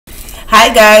Hi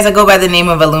guys, I go by the name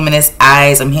of Luminous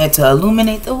Eyes. I'm here to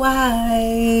illuminate the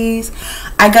wise.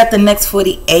 I got the next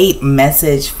 48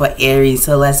 message for Aries,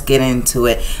 so let's get into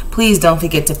it. Please don't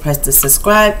forget to press the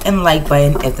subscribe and like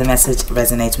button if the message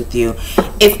resonates with you.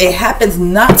 If it happens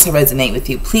not to resonate with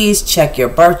you, please check your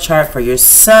birth chart for your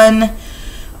sun,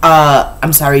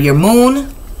 your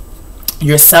moon,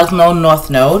 your south node, north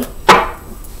node.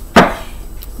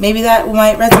 Maybe that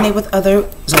might resonate with other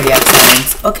zodiac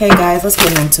signs. Okay, guys, let's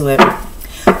get into it.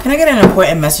 Can I get an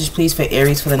important message, please, for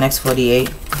Aries for the next 48?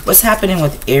 What's happening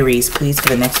with Aries, please, for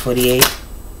the next 48?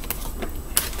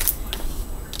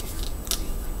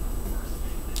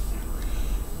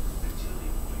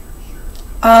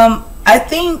 I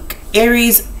think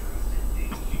Aries,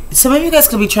 some of you guys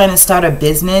could be trying to start a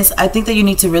business. I think that you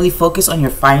need to really focus on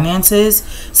your finances.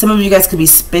 Some of you guys could be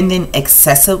spending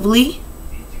excessively.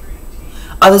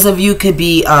 Others of you could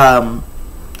be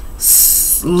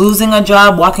losing a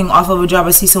job, walking off of a job.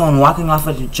 I see someone walking off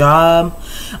of a job.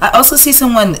 I also see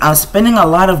someone spending a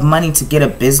lot of money to get a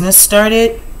business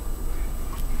started.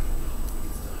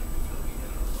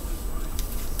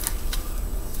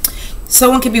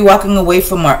 Someone could be walking away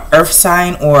from an earth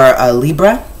sign or a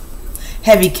Libra.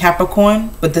 Heavy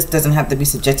Capricorn, but this doesn't have to be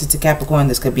subjected to Capricorn.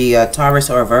 This could be a Taurus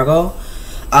or a Virgo.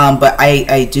 But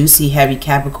I do see heavy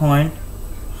Capricorn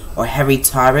or heavy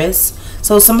Taurus.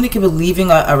 So somebody could be leaving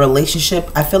a relationship.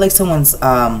 I feel like someone's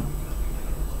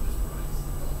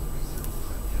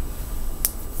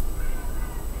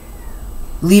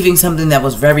leaving something that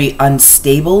was very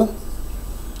unstable.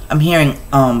 I'm hearing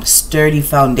sturdy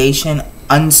foundation,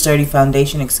 unsturdy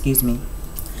foundation, excuse me.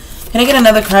 Can I get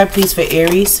another card, please, for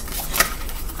Aries?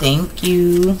 Thank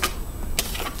you.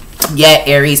 Yeah,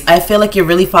 Aries, I feel like you're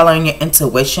really following your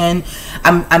intuition.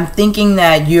 I'm thinking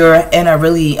that you're in a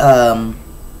really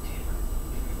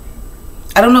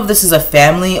I don't know if this is a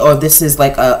family or if this is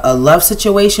like a love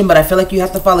situation, but I feel like you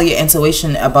have to follow your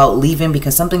intuition about leaving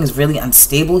because something is really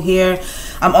unstable here.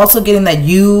 I'm also getting that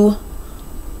you're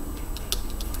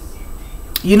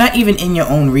not even in your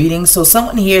own reading. So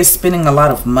someone here is spending a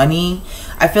lot of money.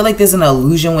 I feel like there's an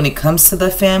illusion when it comes to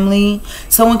the family.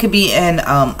 Someone could be in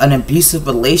an abusive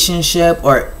relationship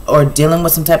or dealing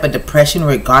with some type of depression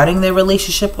regarding their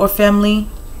relationship or family.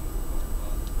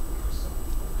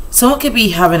 Someone could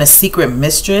be having a secret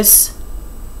mistress,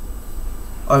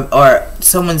 or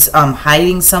someone's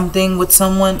hiding something with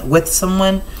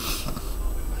someone.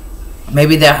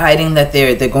 Maybe they're hiding that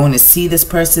they're going to see this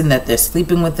person, that they're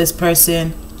sleeping with this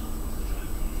person.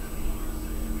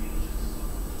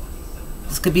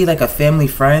 This could be like a family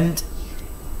friend.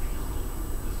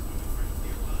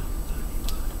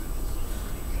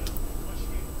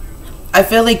 I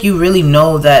feel like you really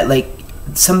know that like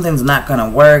something's not gonna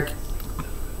work.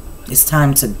 It's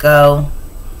time to go.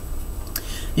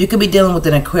 You could be dealing with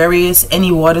an Aquarius,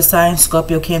 any water sign,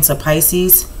 Scorpio, Cancer,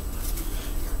 Pisces,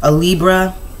 a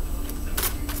Libra,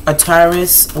 a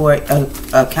Taurus, or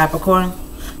a Capricorn.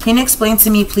 Can you explain to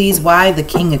me, please, why the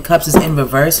King of Cups is in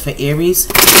reverse for Aries?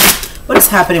 What is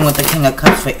happening with the King of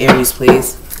Cups for Aries,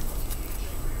 please?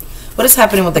 What is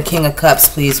happening with the King of Cups,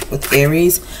 please, with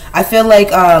Aries? I feel like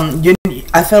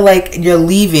you're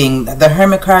leaving. The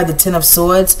Hermit card, the Ten of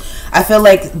Swords. I feel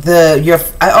like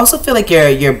I also feel like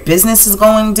your business is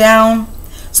going down.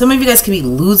 Some of you guys could be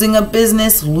losing a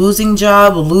business, losing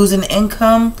job, losing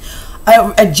income.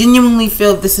 I genuinely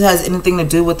feel if this has anything to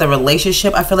do with the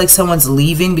relationship. I feel like someone's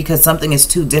leaving because something is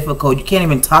too difficult. You can't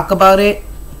even talk about it.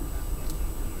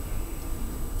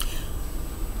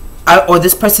 Or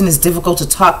this person is difficult to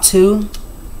talk to.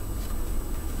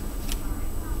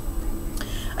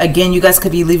 Again, you guys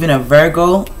could be leaving a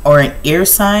Virgo or an air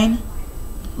sign.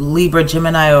 Libra,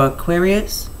 Gemini, or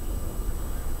Aquarius.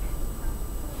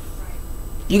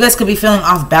 You guys could be feeling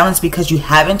off balance because you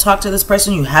haven't talked to this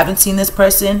person. You haven't seen this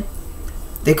person.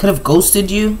 They could have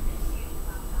ghosted you.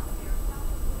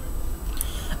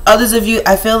 Others of you,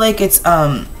 I feel like it's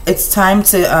time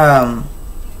to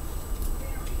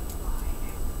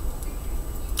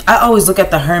I always look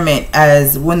at the Hermit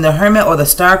as when the Hermit or the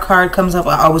Star card comes up,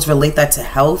 I always relate that to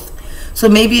health. So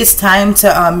maybe it's time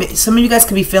to some of you guys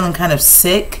could be feeling kind of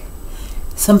sick,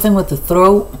 something with the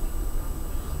throat.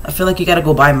 I feel like you got to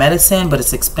go buy medicine, but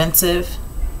it's expensive.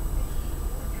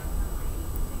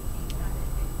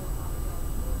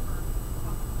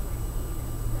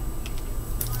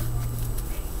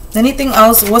 Anything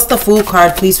else? What's the Fool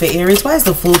card, please, for Aries? Why is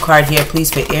the Fool card here, please,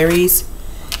 for Aries?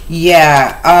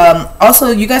 Yeah.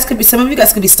 Also, you guys could be, some of you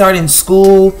guys could be starting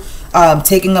school,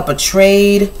 taking up a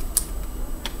trade.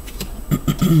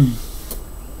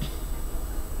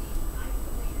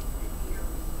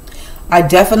 I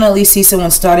definitely see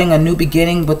someone starting a new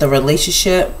beginning with a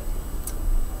relationship.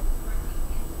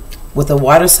 with a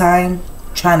water sign,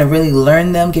 trying to really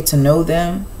learn them, get to know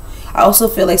them. I also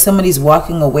feel like somebody's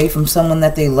walking away from someone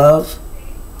that they love.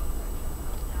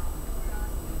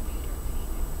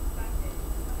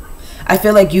 I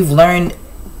feel like you've learned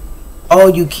all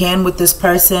you can with this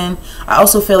person. I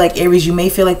also feel like, Aries, you may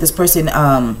feel like this person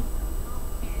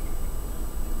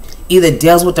either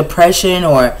deals with depression,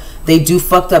 or they do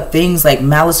fucked up things, like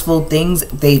maliceful things.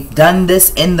 They've done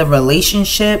this in the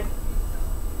relationship.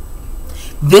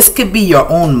 This could be your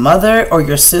own mother or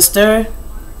your sister.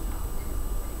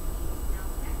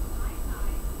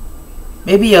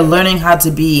 Maybe you're learning how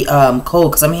to be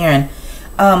cold, because I'm hearing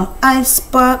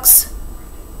icebox.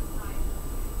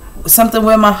 Something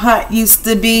where my heart used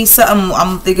to be. Something,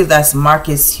 I'm thinking that's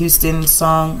Marcus Houston's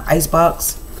song,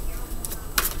 Icebox.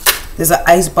 There's an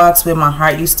icebox where my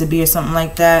heart used to be, or something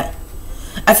like that.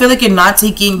 I feel like you're not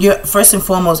taking your, first and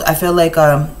foremost, I feel like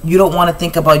you don't want to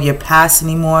think about your past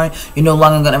anymore. You're no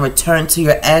longer going to return to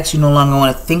your ex. You no longer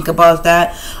want to think about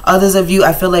that. Others of you,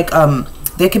 I feel like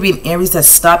there could be an Aries that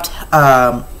stopped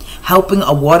helping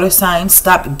a water sign,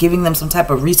 stopped giving them some type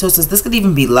of resources. This could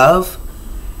even be love.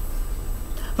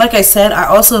 Like I said, I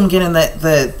also am getting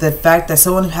the fact that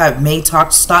someone may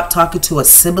stop talking to a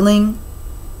sibling.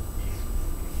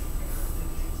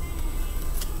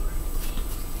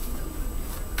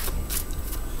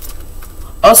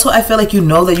 Also, I feel like you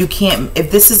know that you can't,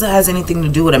 if this has anything to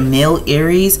do with a male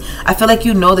Aries, I feel like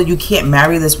you know that you can't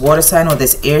marry this water sign or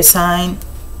this air sign.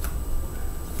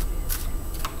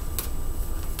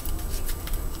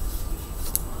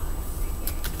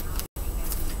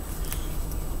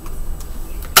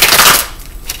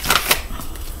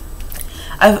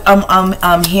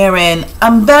 I'm hearing,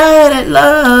 I'm bad at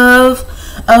love.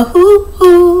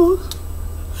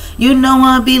 You know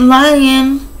I'll be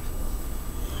lying,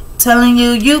 telling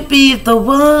you be the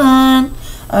one.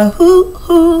 I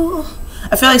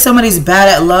feel like somebody's bad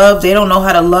at love. They don't know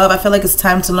how to love. I feel like it's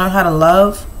time to learn how to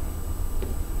love.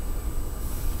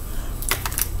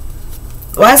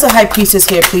 Why is the High Priestess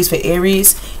here, please, for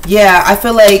Aries? Yeah, I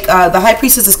feel like the High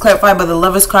Priestess is clarified by the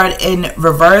Lover's card in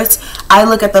reverse. I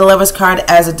look at the Lover's card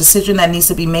as a decision that needs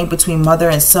to be made between mother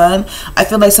and son. I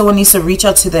feel like someone needs to reach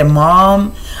out to their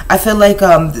mom. I feel like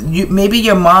maybe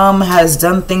your mom has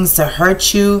done things to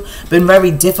hurt you, been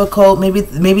very difficult. Maybe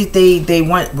they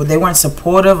weren't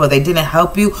supportive, or they didn't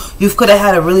help you. You could have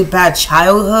had a really bad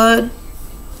childhood.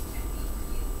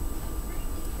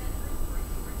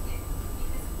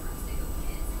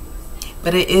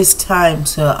 But it is time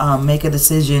to make a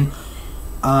decision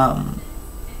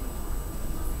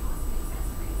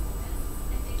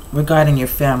regarding your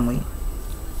family.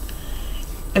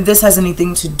 If this has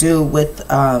anything to do with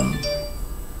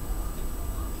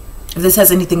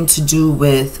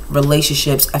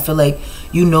relationships, I feel like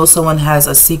you know someone has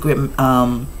a secret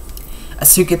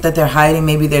that they're hiding.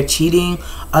 Maybe they're cheating.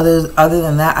 Other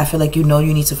than that, I feel like you know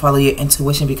you need to follow your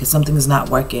intuition, because something is not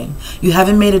working. You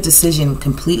haven't made a decision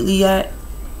completely yet.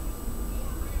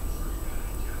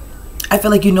 I feel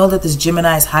like you know that this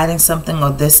Gemini is hiding something,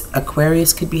 or this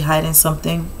Aquarius could be hiding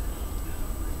something.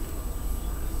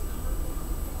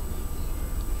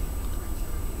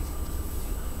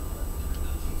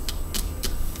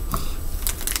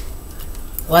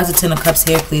 Why is the Ten of Cups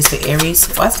here, please, for Aries?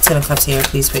 Why is the Ten of Cups here,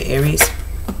 please, for Aries?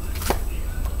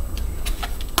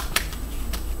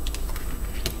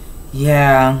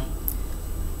 Yeah.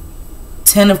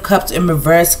 Ten of Cups in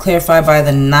reverse, clarified by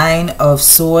the Nine of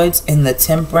Swords in the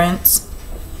Temperance.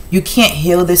 You can't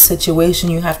heal this situation.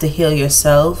 You have to heal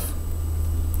yourself.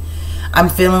 I'm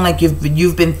feeling like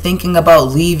you've been thinking about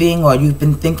leaving, or you've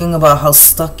been thinking about how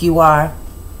stuck you are.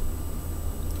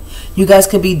 You guys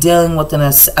could be dealing with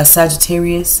a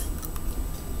Sagittarius.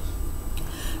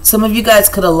 Some of you guys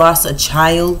could have lost a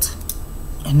child,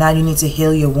 and now you need to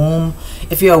heal your womb.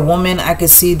 If you're a woman, I could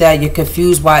see that you're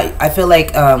confused why. I feel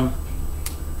like you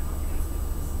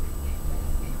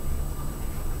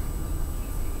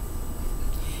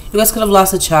guys could have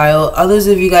lost a child. Others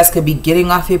of you guys could be getting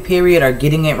off your period or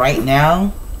getting it right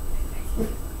now.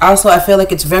 Also, I feel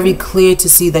like it's very clear to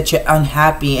see that you're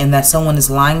unhappy and that someone is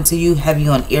lying to you. Heavy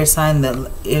on air sign.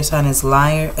 The air sign is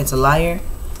liar. It's a liar.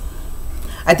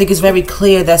 I think it's very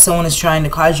clear that someone is trying to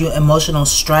cause you emotional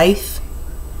strife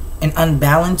and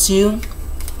unbalance you.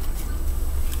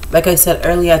 Like I said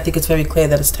earlier, I think it's very clear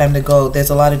that it's time to go.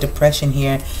 There's a lot of depression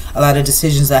here. A lot of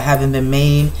decisions that haven't been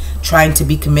made. Trying to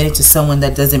be committed to someone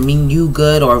that doesn't mean you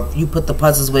good, or you put the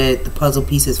puzzles where the puzzle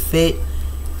pieces fit.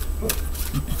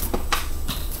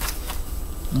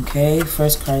 Okay,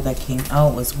 first card that came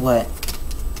out was what?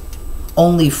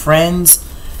 Only Friends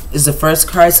is the first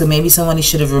card. So maybe somebody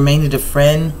should have remained a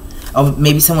friend, or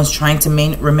maybe someone's trying to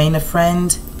remain a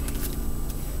friend.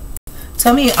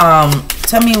 Tell me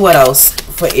what else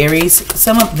for Aries.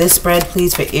 Sum up this spread,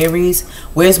 please, for Aries.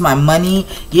 Where's my money?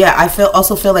 Yeah, I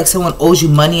also feel like someone owes you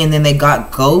money and then they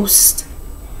got ghost.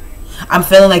 I'm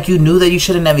feeling like you knew that you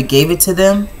should have never gave it to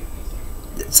them.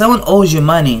 Someone owes you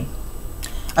money.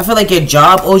 I feel like your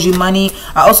job owes you money.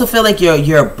 I also feel like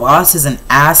your boss is an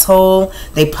asshole.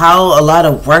 They pile a lot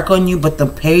of work on you, but the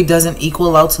pay doesn't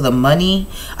equal out to the money.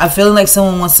 I'm feeling like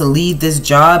someone wants to leave this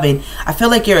job, and I feel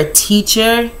like you're a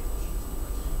teacher,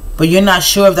 but you're not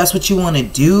sure if that's what you want to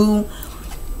do.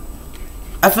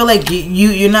 I feel like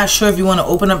you're not sure if you want to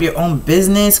open up your own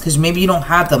business because maybe you don't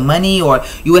have the money, or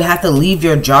you would have to leave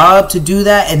your job to do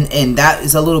that, and that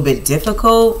is a little bit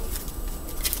difficult.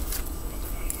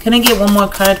 Can I get one more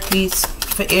card, please,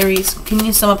 for Aries? Can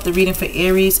you sum up the reading for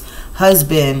Aries?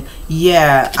 Husband.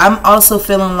 Yeah, I'm also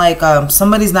feeling like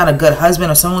somebody's not a good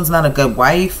husband or someone's not a good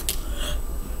wife.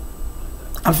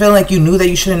 I'm feeling like you knew that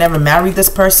you should have never married this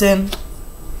person.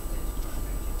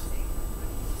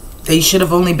 That you should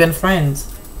have only been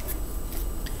friends.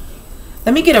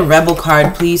 Let me get a rebel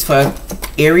card, please, for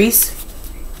Aries.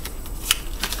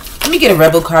 Let me get a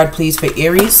rebel card, please, for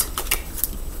Aries.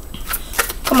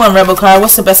 Come on, rebel card.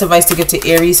 What's the best advice to give to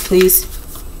Aries, please?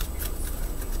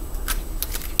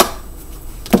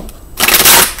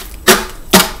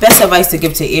 Best advice to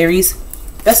give to Aries.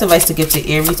 Best advice to give to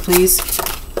Aries, please.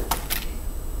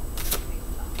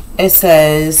 It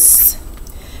says,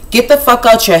 get the fuck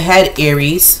out your head,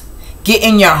 Aries. Get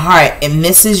in your heart. It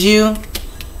misses you.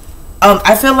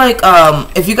 I feel like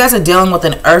if you guys are dealing with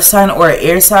an earth sign or an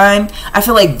air sign, I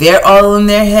feel like they're all in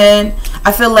their head.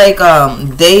 I feel like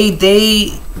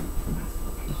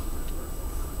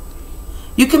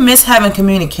you can miss having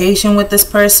communication with this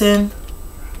person.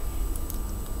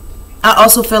 I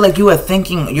also feel like you're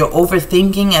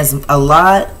overthinking as a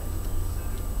lot.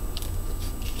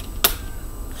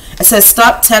 It says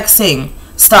stop texting,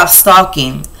 stop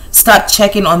stalking, stop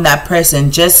checking on that person.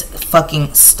 Just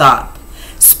fucking stop.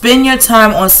 Spend your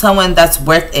time on someone that's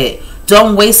worth it.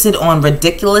 Don't waste it on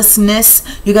ridiculousness.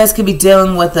 You guys could be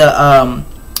dealing with a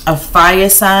fire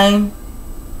sign.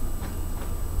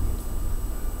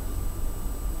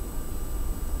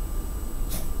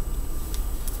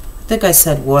 I think I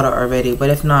said water already, but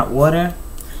if not water.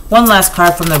 One last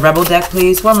card from the Rebel deck,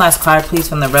 please. One last card, please,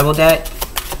 from the Rebel deck.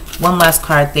 One last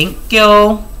card. Thank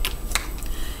you.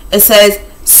 It says,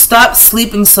 stop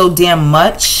sleeping so damn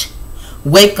much.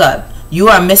 Wake up. You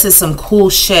are missing some cool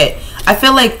shit. I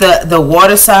feel like the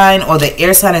water sign or the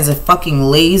air sign is a fucking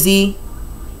lazy.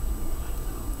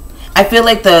 I feel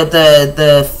like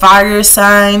the fire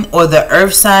sign or the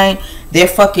earth sign, they're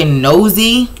fucking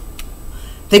nosy.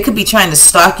 They could be trying to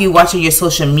stalk you, watching your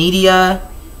social media,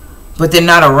 but they're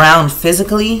not around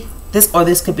physically.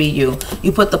 This could be you.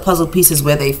 You put the puzzle pieces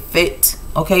where they fit.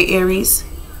 Okay, Aries?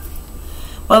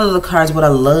 What are the cards would I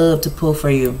love to pull for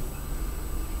you?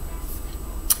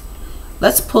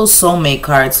 Let's pull soulmate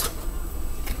cards.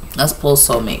 Let's pull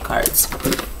soulmate cards.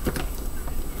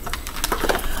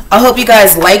 I hope you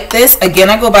guys like this. Again,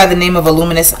 I go by the name of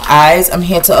Luminous Eyes. I'm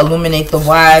here to illuminate the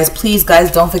wise. Please,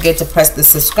 guys, don't forget to press the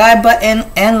subscribe button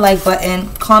and like button.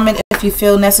 Comment if you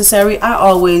feel necessary. I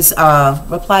always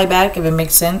reply back if it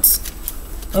makes sense.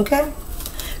 Okay?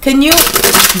 Can you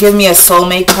give me a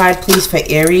soulmate card, please, for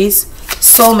Aries?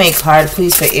 Soulmate card,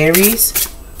 please, for Aries.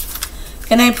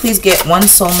 Can I please get one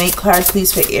soulmate card,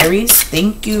 please, for Aries?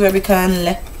 Thank you very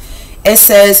kindly. It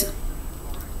says,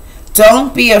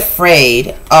 don't be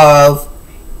afraid of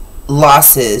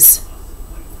losses.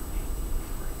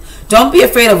 Don't be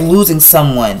afraid of losing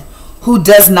someone who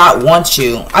does not want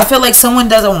you. I feel like someone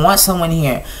doesn't want someone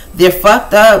here. They're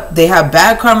fucked up. They have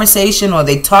bad conversation, or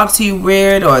they talk to you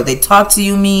weird, or they talk to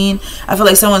you mean. I feel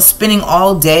like someone's spinning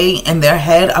all day in their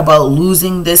head about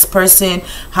losing this person,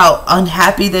 how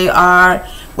unhappy they are,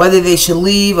 whether they should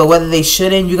leave or whether they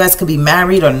shouldn't. You guys could be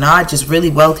married or not, just really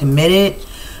well committed.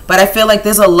 But I feel like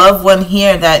there's a loved one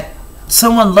here that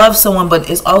someone loves someone,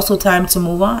 but it's also time to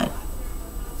move on.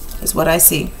 Is what I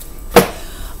see.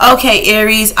 Okay,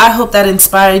 Aries, I hope that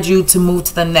inspired you to move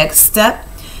to the next step.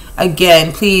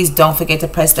 Again, please don't forget to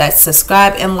press that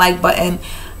subscribe and like button.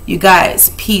 You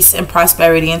guys, peace and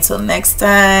prosperity until next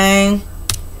time.